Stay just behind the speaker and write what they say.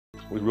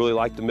We really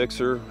like the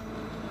mixer.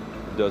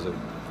 It does a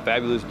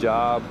fabulous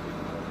job.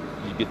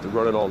 You get to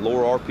run it on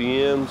lower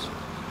RPMs.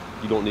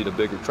 You don't need a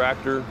bigger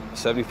tractor. A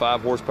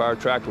 75 horsepower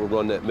tractor will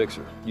run that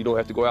mixer. You don't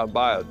have to go out and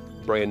buy a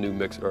brand new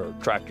mixer or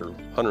tractor,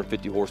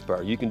 150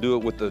 horsepower. You can do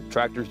it with the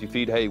tractors you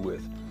feed hay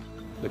with.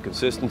 The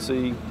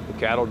consistency, the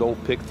cattle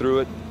don't pick through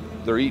it.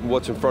 They're eating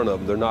what's in front of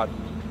them. They're not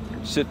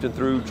sifting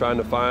through trying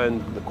to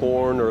find the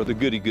corn or the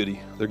goody-goody.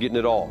 They're getting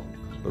it all.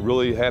 We're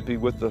really happy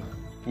with the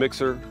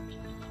mixer,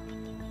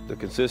 the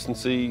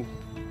consistency.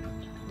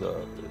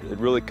 It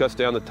really cuts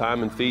down the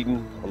time in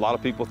feeding. A lot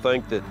of people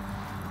think that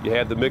you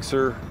have the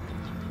mixer,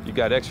 you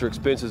got extra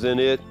expenses in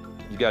it,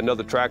 you got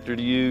another tractor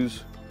to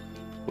use.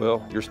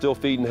 Well, you're still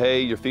feeding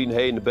hay, you're feeding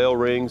hay in the bell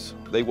rings.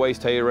 They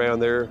waste hay around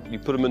there. You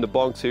put them in the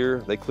bunks here,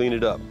 they clean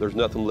it up. There's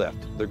nothing left.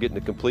 They're getting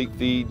a complete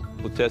feed.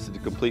 We tested the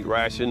complete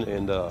ration,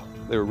 and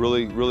they were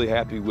really, really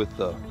happy with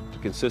the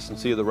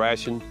consistency of the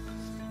ration,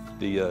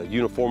 the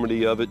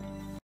uniformity of it.